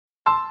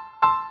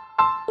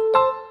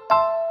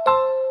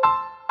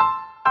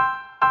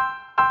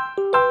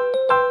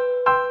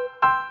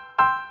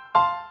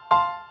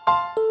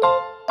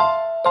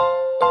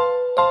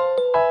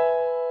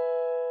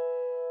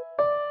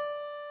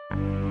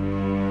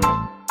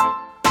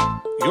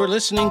You're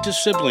listening to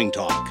Sibling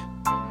Talk,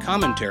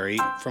 commentary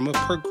from a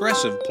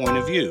progressive point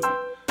of view.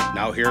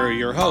 Now here are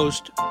your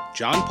hosts,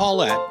 John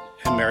Paulette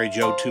and Mary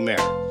Jo Tumer.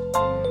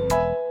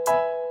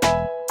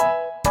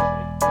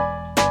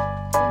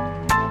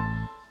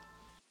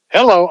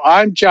 Hello,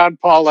 I'm John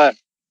Paulette.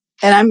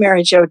 And I'm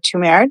Mary Jo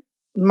Tumer.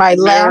 My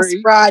last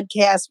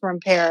broadcast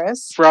from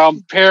Paris.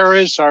 From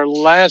Paris, our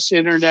last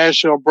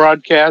international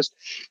broadcast.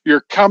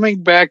 You're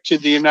coming back to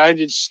the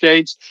United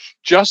States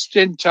just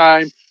in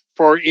time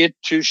for it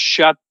to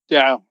shut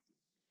down.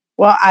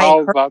 Well,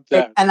 How about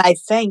that? And I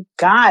thank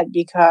God,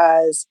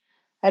 because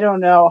I don't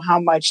know how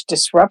much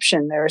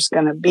disruption there's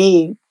going to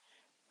be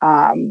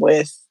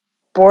with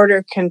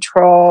border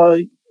control,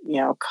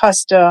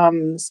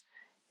 customs,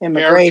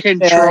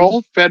 immigration. Air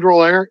control,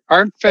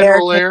 aren't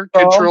federal air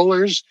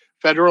controllers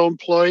federal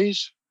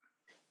employees?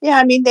 Yeah,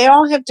 I mean, they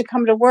all have to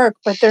come to work,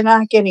 but they're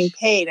not getting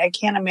paid. I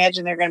can't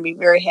imagine they're going to be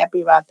very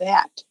happy about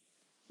that.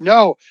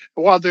 No,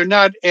 well, they're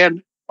not.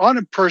 And on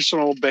a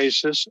personal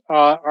basis,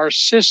 our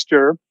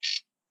sister,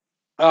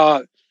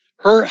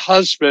 her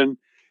husband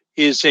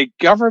is a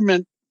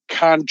government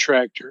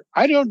contractor.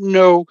 I don't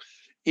know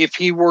if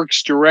he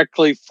works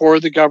directly for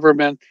the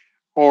government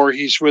or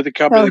he's with a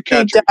company. No,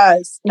 he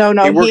does. No,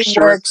 he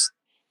works.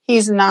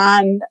 He's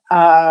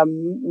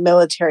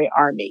non-military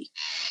army.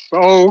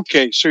 Oh,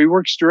 okay. So he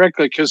works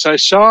directly, because I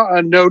saw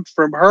a note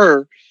from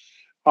her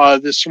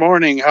this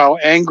morning how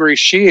angry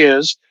she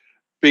is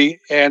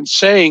and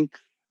saying,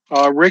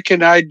 Rick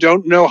and I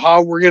don't know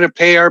how we're going to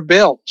pay our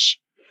bills.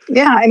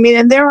 Yeah, I mean,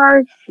 and there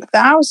are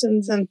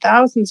thousands and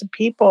thousands of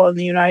people in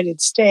the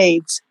United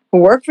States who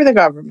work for the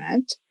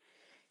government.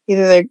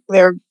 Either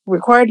they're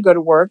required to go to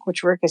work,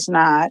 which Rick is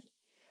not,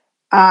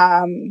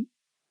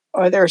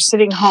 or they're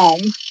sitting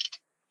home,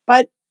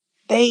 but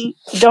they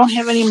don't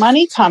have any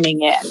money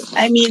coming in.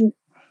 I mean,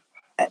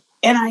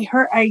 and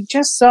I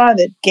just saw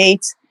that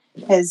Gates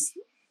has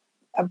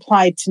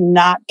applied to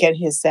not get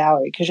his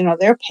salary because,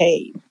 they're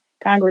paid.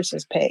 Congress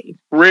is paid.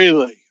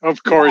 Really?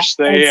 Of course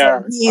they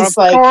are. Of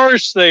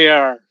course they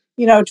are.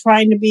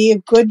 Trying to be a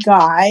good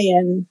guy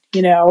and,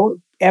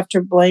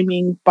 after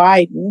blaming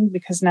Biden,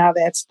 because now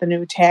that's the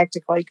new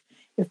tactic. Like,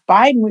 if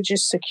Biden would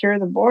just secure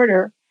the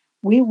border,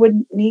 we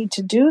wouldn't need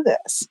to do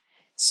this.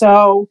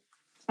 So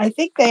I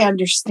think they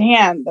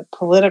understand the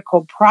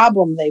political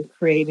problem they've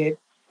created,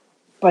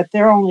 but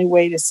their only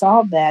way to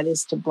solve that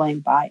is to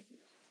blame Biden.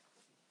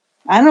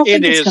 I don't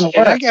think it's going to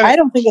work. I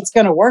don't think it's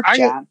going to work,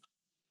 John.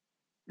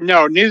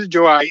 No, neither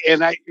do I.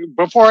 And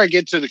before I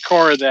get to the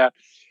core of that,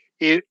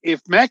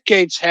 if Matt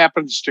Gaetz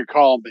happens to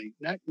call me,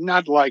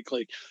 not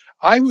likely,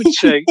 I would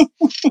say,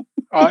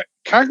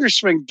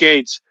 Congressman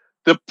Gaetz,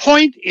 the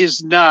point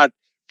is not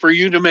for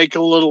you to make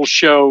a little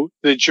show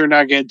that you're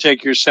not going to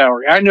take your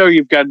salary. I know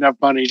you've got enough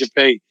money to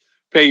pay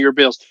your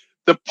bills.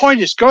 The point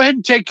is, go ahead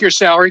and take your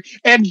salary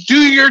and do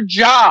your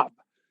job.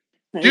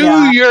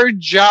 Do your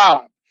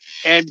job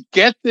and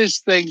get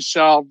this thing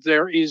solved.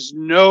 There is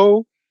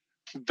no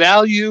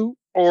value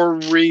or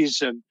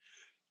reason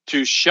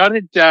to shut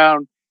it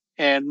down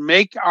and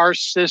make our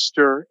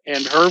sister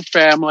and her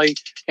family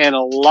and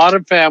a lot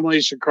of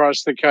families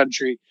across the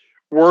country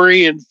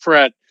worry and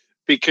fret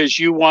because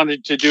you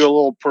wanted to do a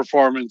little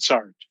performance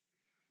art.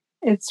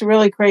 It's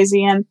really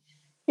crazy. And,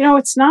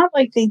 it's not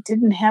like they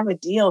didn't have a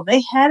deal.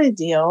 They had a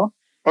deal.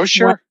 Oh,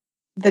 sure.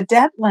 The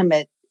debt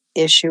limit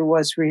issue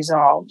was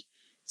resolved.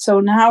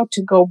 So now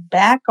to go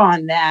back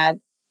on that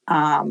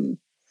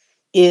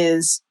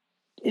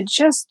it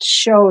just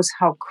shows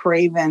how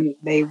craven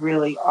they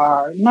really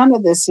are. None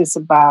of this is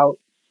about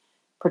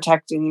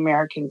protecting the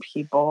American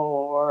people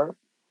or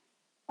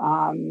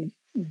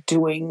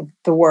doing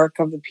the work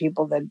of the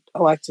people that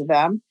elected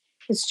them.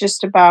 It's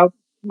just about,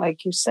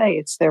 like you say,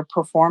 it's their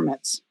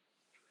performance.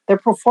 They're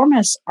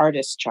performance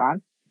artists,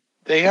 John.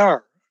 They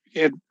are.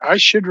 And I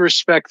should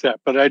respect that,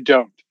 but I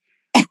don't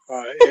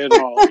at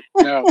all.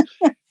 No.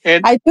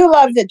 And I do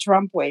love that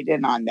Trump weighed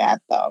in on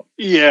that, though.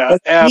 Yeah,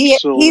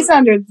 absolutely. He's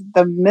under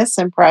the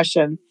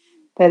misimpression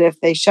that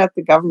if they shut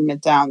the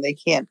government down, they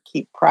can't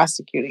keep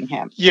prosecuting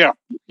him. Yeah.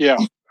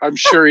 I'm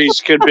sure he's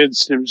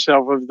convinced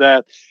himself of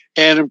that.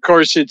 And, of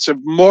course, it's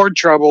of more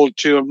trouble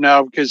to him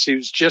now because he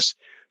was just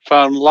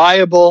found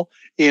liable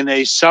in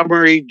a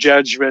summary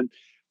judgment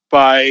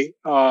by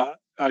a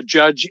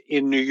judge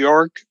in New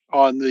York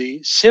on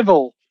the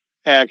civil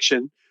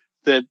action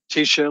that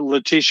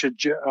Letitia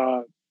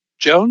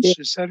Jones,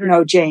 is that her?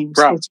 No, James.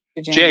 Brown.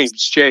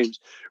 James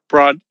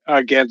brought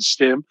against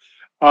him,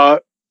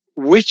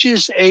 which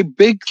is a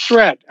big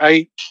threat.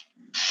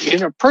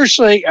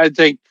 Personally, I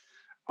think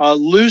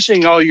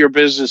losing all your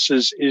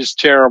businesses is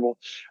terrible.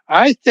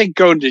 I think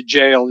going to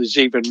jail is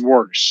even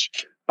worse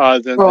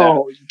than that.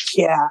 Oh,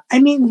 yeah. I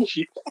mean,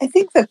 I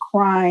think the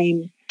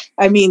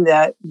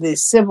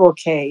civil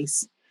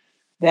case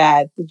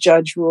that the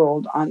judge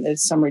ruled on the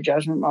summary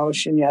judgment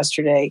motion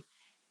yesterday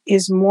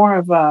is more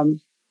of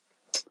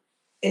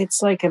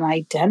it's like an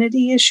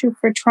identity issue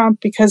for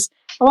Trump, because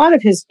a lot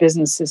of his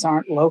businesses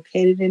aren't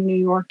located in New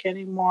York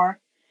anymore.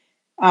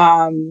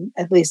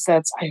 At least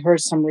I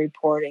heard some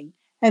reporting.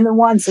 And the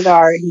ones that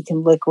are, he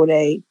can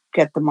liquidate,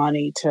 get the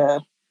money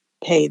to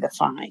pay the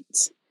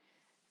fines.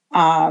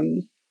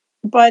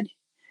 But,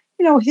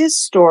 his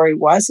story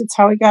was, it's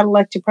how he got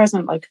elected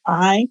president. Like,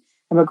 I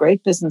am a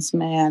great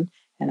businessman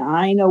and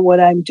I know what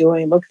I'm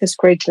doing. Look at this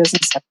great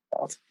business I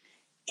built.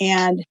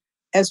 And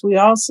as we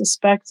all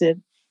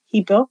suspected,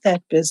 he built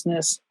that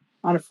business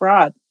on a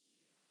fraud.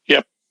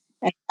 Yep.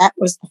 And that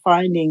was the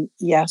finding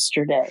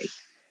yesterday.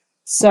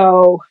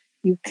 So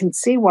you can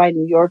see why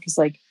New York is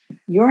like,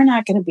 you're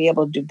not going to be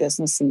able to do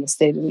business in the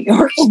state of New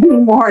York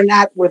anymore,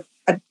 not with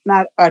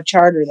not a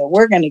charter that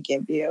we're going to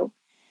give you.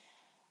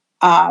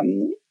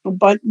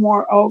 But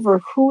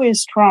moreover, who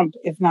is Trump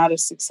if not a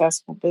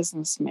successful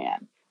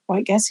businessman? Well,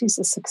 I guess he's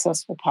a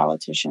successful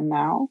politician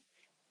now.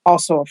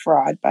 Also a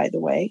fraud, by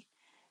the way.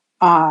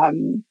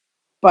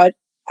 But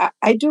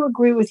I do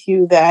agree with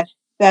you that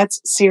that's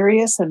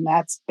serious and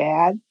that's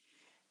bad,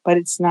 but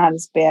it's not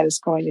as bad as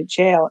going to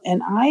jail.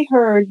 And I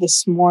heard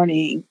this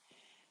morning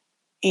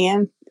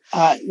Andrew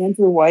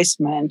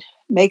Weissman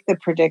make the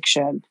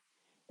prediction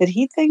that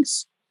he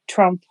thinks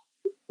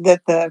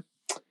that the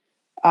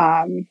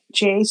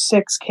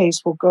J6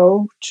 case will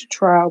go to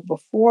trial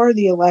before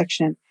the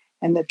election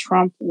and that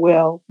Trump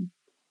will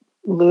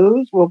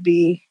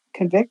be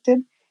convicted,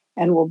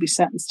 and will be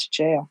sentenced to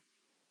jail.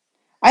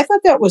 I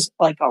thought that was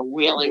like a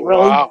really,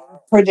 really good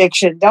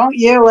prediction, don't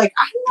you? Like,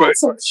 I'm not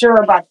so sure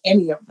about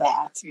any of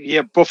that.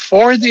 Yeah,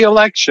 before the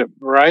election,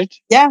 right?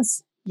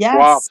 Yes.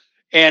 Wow.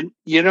 And,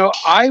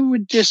 I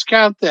would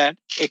discount that,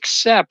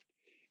 except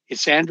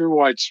it's Andrew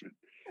Weissman.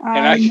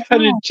 And I got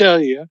to tell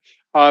you,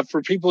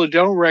 for people who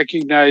don't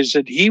recognize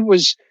it,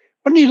 wasn't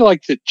he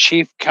like the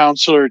chief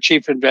counsel or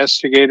chief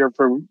investigator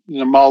for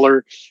the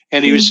Mueller?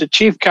 And he was the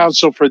chief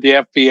counsel for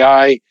the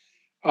FBI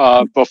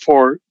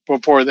before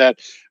that.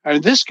 I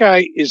mean, this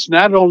guy is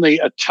not only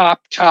a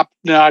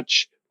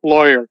top-notch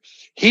lawyer,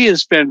 he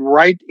has been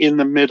right in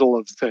the middle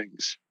of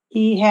things.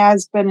 He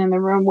has been in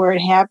the room where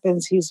it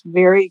happens. He's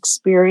very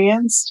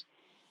experienced.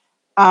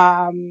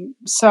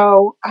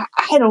 So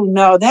I don't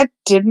know. That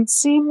didn't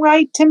seem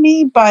right to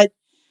me, but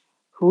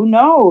who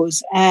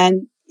knows?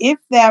 And if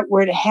that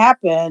were to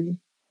happen,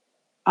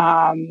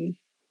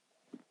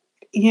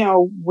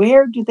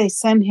 where do they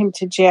send him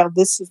to jail?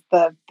 This is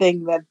the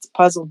thing that's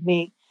puzzled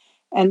me.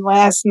 And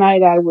last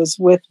night I was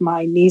with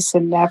my niece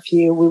and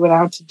nephew. We went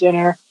out to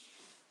dinner,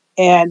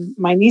 and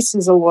my niece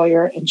is a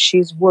lawyer and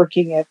she's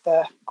working at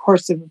the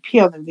Courts of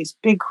Appeal. There are these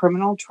big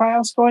criminal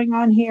trials going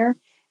on here.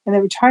 And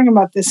they were talking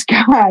about this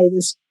guy,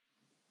 this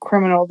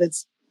criminal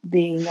that's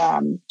being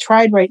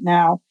tried right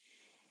now.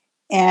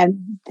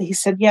 And he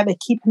said, yeah, they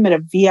keep him at a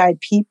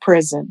VIP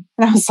prison.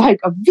 And I was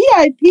like, a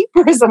VIP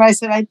prison? I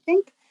said, I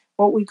think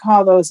what we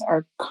call those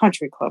are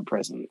country club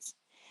prisons.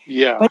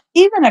 Yeah. But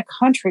even a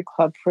country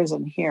club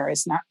prison here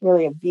is not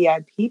really a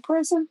VIP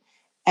prison.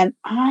 And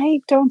I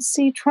don't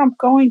see Trump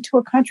going to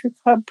a country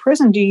club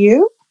prison. Do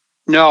you?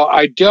 No,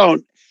 I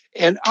don't.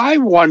 And I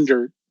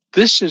wonder,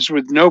 this is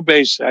with no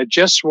basis, I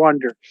just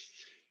wonder,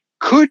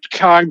 could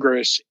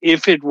Congress,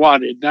 if it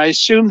wanted, and I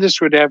assume this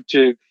would have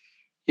to,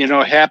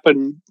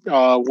 happen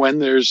when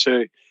there's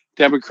a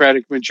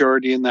Democratic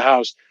majority in the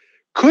House,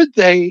 could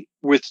they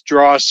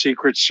withdraw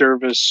Secret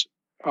Service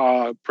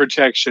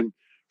protection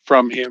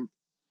from him?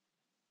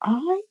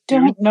 I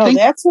don't know.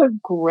 That's a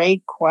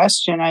great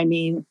question. I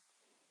mean,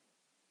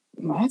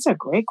 that's a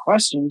great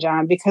question,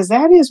 John, because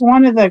that is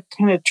one of the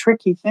kind of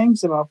tricky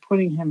things about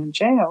putting him in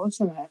jail,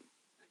 isn't it?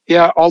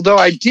 Yeah, although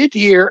I did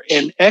hear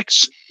an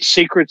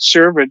ex-Secret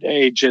Service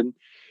agent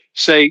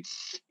say,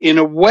 in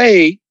a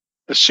way,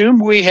 assume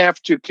we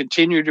have to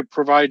continue to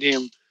provide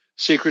him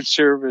Secret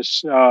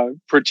Service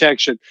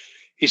protection.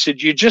 He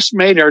said, you just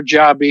made our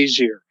job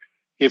easier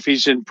if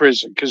he's in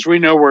prison, because we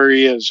know where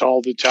he is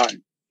all the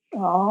time.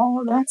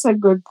 Oh, that's a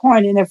good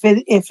point. And if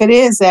it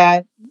is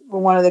at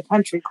one of the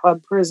country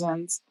club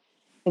prisons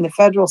in the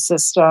federal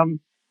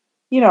system,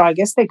 I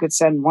guess they could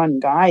send one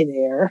guy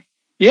there.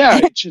 Yeah,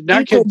 it's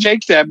not going to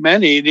take that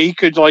many. And he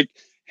could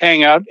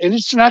hang out. And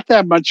it's not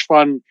that much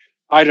fun,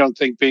 I don't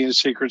think, being a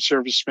Secret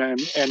Service man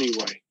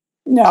anyway.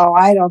 No,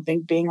 I don't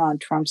think being on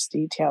Trump's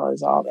detail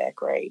is all that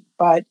great.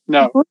 But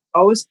no. Who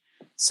knows?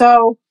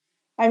 So,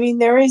 I mean,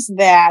 there is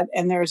that,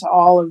 and there's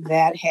all of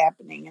that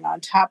happening. And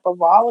on top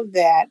of all of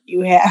that,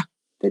 you have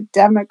the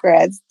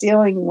Democrats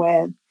dealing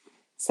with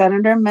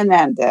Senator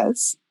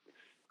Menendez,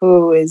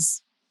 who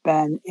has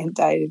been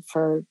indicted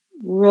for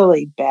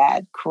really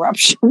bad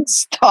corruption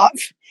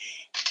stuff.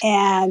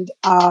 And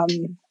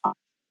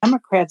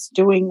Democrats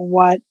doing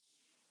what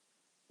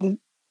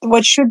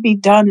should be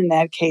done in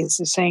that case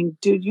is saying,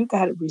 dude, you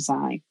got to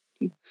resign.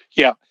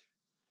 Yeah.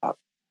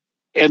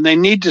 And they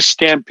need to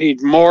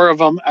stampede more of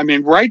them. I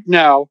mean, right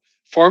now,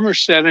 former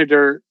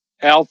Senator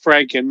Al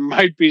Franken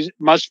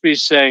must be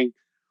saying,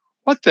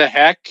 what the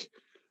heck?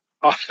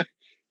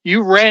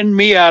 You ran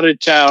me out of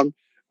town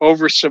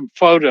over some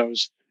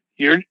photos.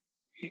 You're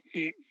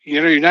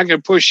not going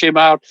to push him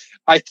out.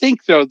 I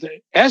think, though,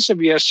 as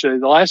of yesterday,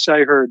 the last I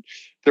heard,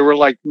 there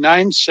were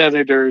 9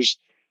 senators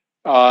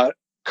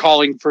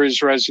calling for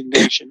his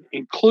resignation,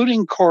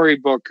 including Cory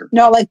Booker.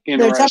 No, like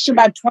there's up to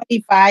about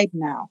 25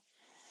 now.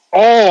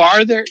 Oh,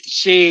 are there?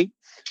 See,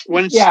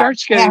 when it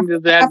starts getting to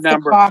that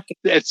number,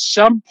 at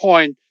some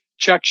point,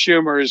 Chuck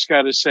Schumer has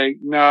got to say,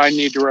 no, I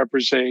need to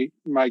represent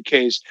my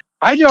case.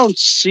 I don't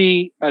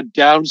see a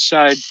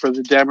downside for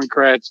the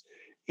Democrats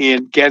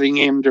in getting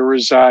him to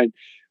resign.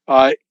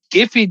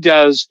 If he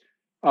does,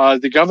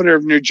 the governor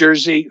of New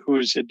Jersey, who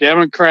is a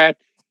Democrat,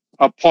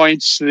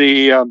 appoints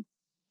the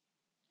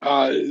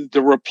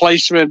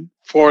replacement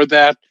for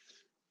that,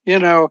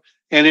 and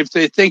if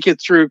they think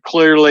it through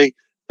clearly,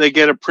 they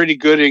get a pretty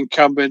good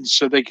incumbent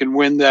so they can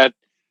win that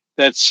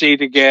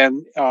seat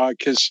again,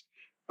 because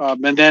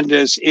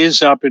Menendez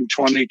is up in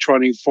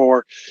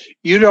 2024.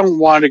 You don't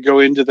want to go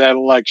into that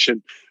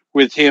election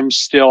with him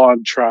still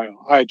on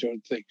trial, I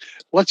don't think.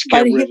 Let's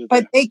get rid of that.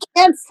 But they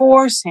can't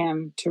force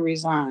him to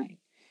resign.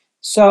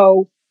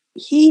 So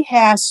he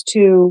has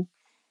to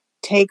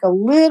take a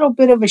little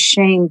bit of a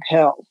shame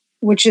pill,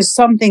 which is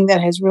something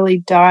that has really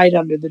died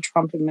under the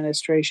Trump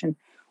administration.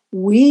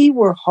 We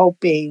were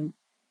hoping,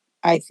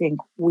 I think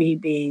we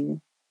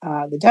being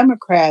the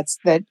Democrats,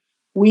 that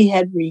we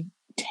had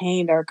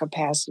retained our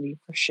capacity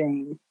for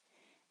shame.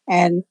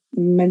 And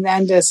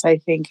Menendez, I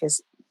think,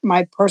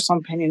 my personal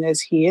opinion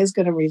is he is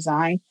going to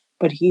resign,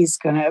 but he's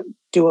going to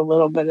do a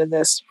little bit of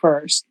this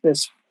first,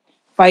 this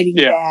fighting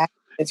back.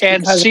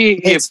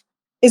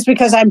 It's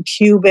because I'm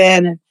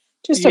Cuban and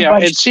just a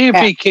bunch. And see if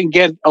he can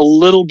get a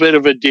little bit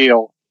of a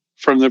deal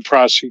from the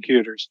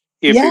prosecutors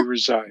if he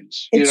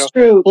resigns. It's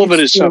true. A little bit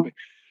of something.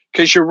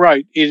 Because you're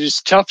right, it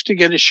is tough to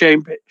get a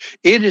shame.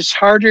 It is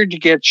harder to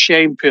get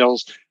shame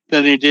pills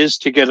than it is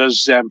to get a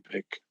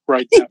Ozempic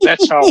right now.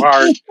 That's how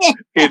hard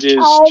it is.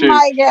 Oh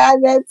my God,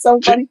 that's so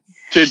funny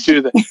to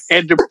do that.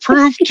 And to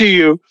prove to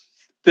you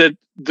that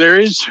there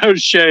is no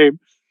shame,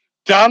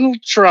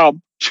 Donald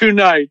Trump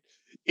tonight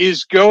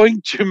is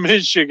going to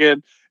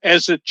Michigan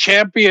as a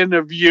champion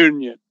of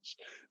unions.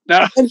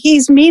 Now, but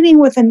he's meeting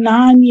with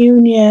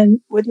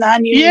non-union.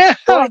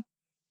 Support,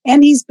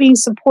 and he's being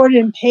supported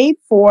and paid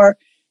for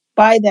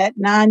by that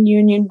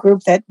non-union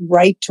group, that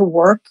Right to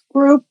Work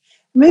group.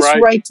 This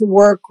Right to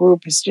Work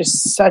group is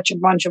just such a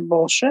bunch of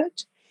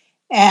bullshit.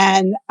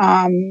 And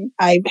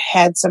I've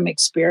had some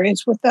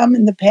experience with them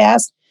in the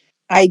past.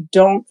 I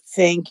don't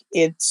think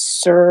it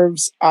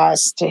serves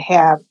us to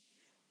have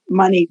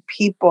moneyed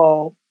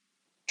people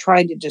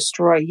trying to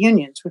destroy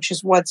unions, which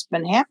is what's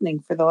been happening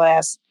for the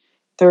last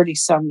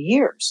 30-some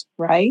years,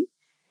 right?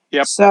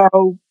 Yep.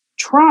 So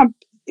Trump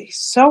is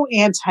so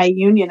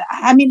anti-union.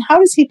 I mean, how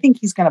does he think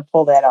he's going to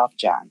pull that off,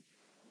 John?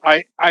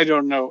 I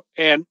don't know.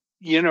 And,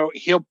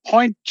 he'll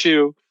point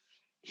to,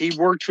 he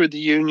worked with the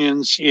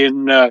unions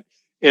in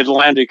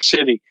Atlantic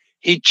City.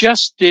 He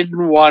just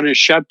didn't want to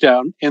shut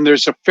down. And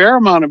there's a fair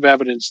amount of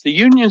evidence. The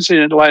unions in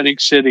Atlantic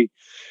City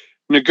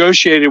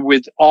negotiated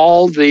with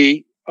all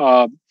the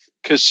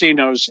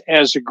casinos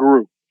as a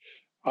group.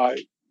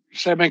 Does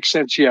that make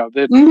sense? Yeah.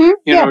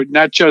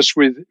 Not just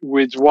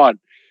with one.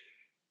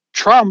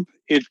 Trump,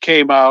 it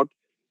came out,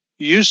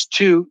 used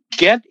to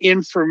get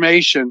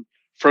information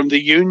from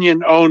the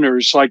union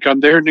owners, like on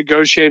their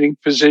negotiating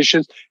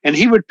positions, and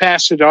he would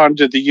pass it on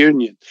to the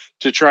union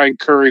to try and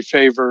curry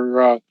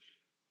favor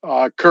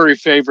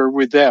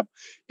with them.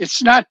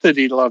 It's not that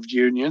he loved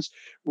unions.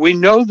 We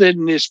know that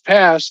in his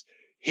past,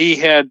 he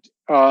had,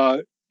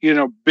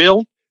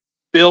 built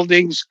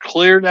buildings,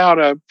 cleared out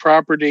a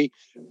property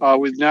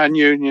with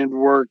non-union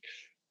work.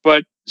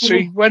 But so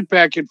he went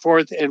back and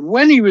forth. And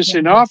when he was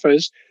in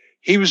office,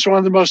 he was one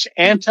of the most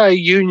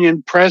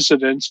anti-union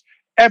presidents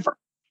ever.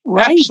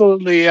 Right.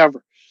 Absolutely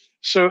ever.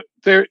 So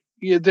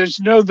there's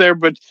no there,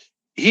 but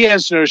he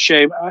has no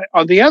shame.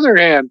 On the other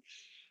hand,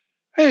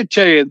 I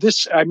tell you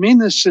this, I mean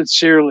this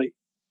sincerely.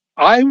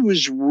 I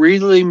was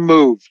really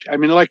moved. I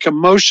mean, like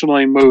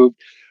emotionally moved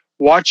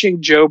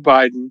watching Joe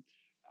Biden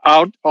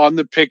out on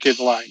the picket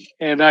line.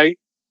 And I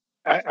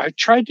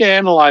tried to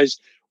analyze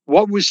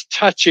what was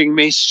touching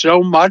me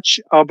so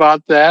much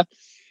about that.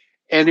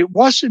 And it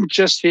wasn't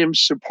just him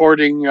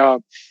supporting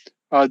the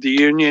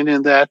union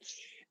in that.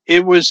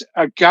 It was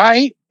a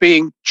guy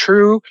being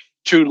true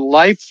to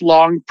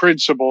lifelong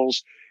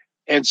principles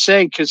and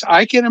saying, because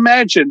I can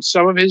imagine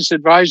some of his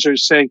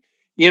advisors saying,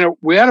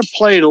 we ought to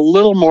play it a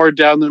little more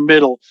down the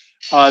middle.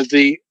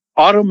 The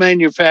auto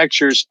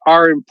manufacturers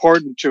are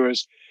important to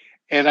us.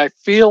 And I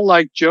feel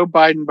like Joe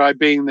Biden, by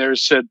being there,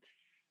 said,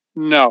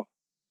 no,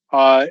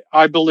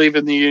 I believe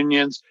in the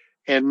unions.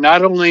 And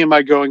not only am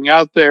I going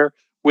out there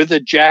with a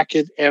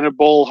jacket and a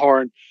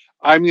bullhorn,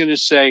 I'm going to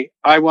say,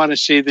 I want to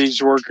see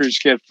these workers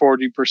get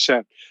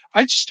 40%.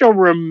 I just don't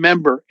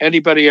remember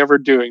anybody ever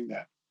doing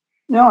that.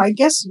 No, I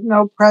guess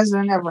no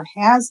president ever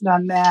has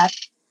done that.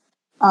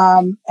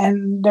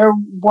 And there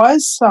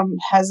was some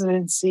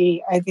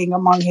hesitancy, I think,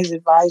 among his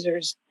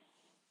advisors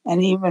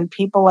and even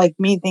people like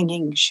me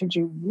thinking, should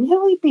you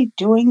really be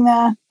doing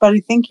that? But I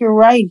think you're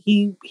right.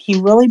 He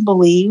really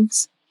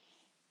believes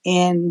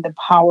in the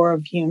power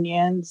of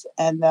unions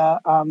and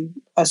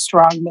a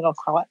strong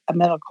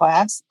middle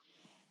class.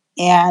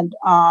 And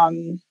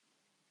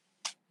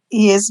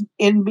he is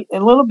in a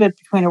little bit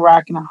between a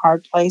rock and a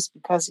hard place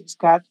because he's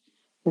got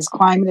his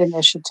climate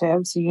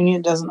initiatives. The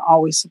union doesn't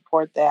always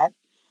support that,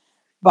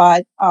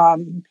 but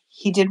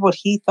he did what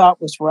he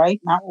thought was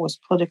right, not what was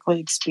politically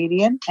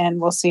expedient,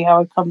 and we'll see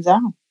how it comes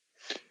out.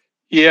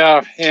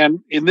 Yeah, and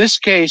in this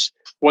case,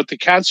 what the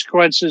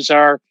consequences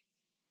are,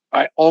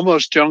 I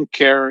almost don't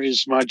care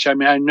as much. I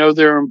mean, I know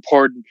they're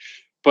important,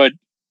 but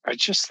I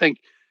just think,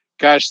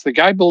 gosh, the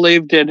guy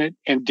believed in it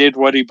and did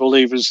what he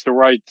believed is the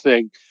right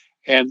thing.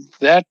 And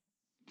that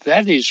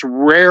is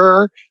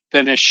rarer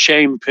than a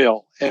shame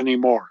pill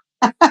anymore.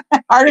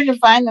 Harder to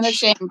find than a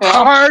shame pill.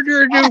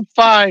 Harder to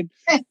find.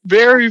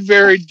 Very,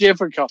 very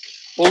difficult.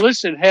 Well,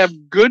 listen,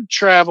 have good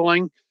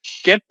traveling.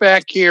 Get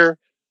back here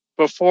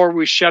before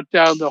we shut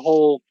down the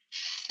whole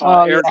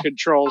air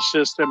control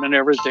system and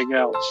everything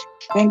else.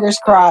 Fingers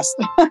crossed.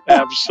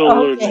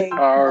 Absolutely. Okay.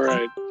 All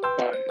right.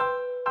 Bye.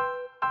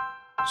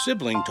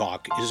 Sibling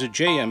Talk is a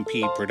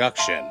JMP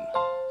production.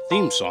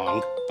 Theme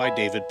song by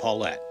David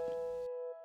Paulette.